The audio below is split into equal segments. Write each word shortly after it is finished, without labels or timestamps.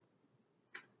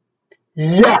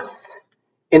Yes.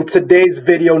 In today's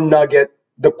video nugget,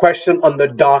 the question on the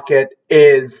docket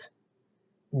is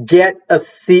get a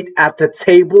seat at the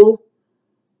table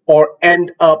or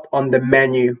end up on the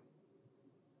menu.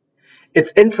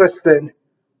 It's interesting.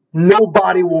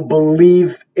 Nobody will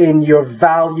believe in your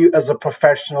value as a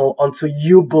professional until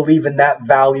you believe in that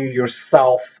value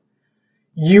yourself.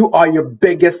 You are your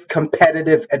biggest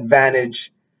competitive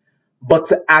advantage. But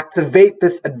to activate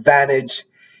this advantage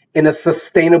in a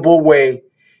sustainable way,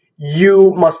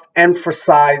 you must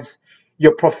emphasize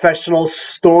your professional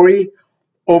story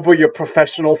over your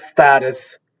professional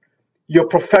status. Your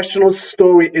professional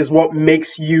story is what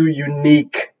makes you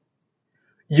unique,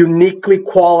 uniquely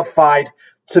qualified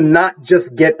to not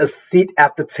just get a seat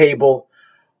at the table,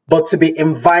 but to be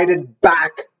invited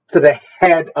back to the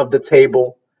head of the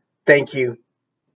table. Thank you.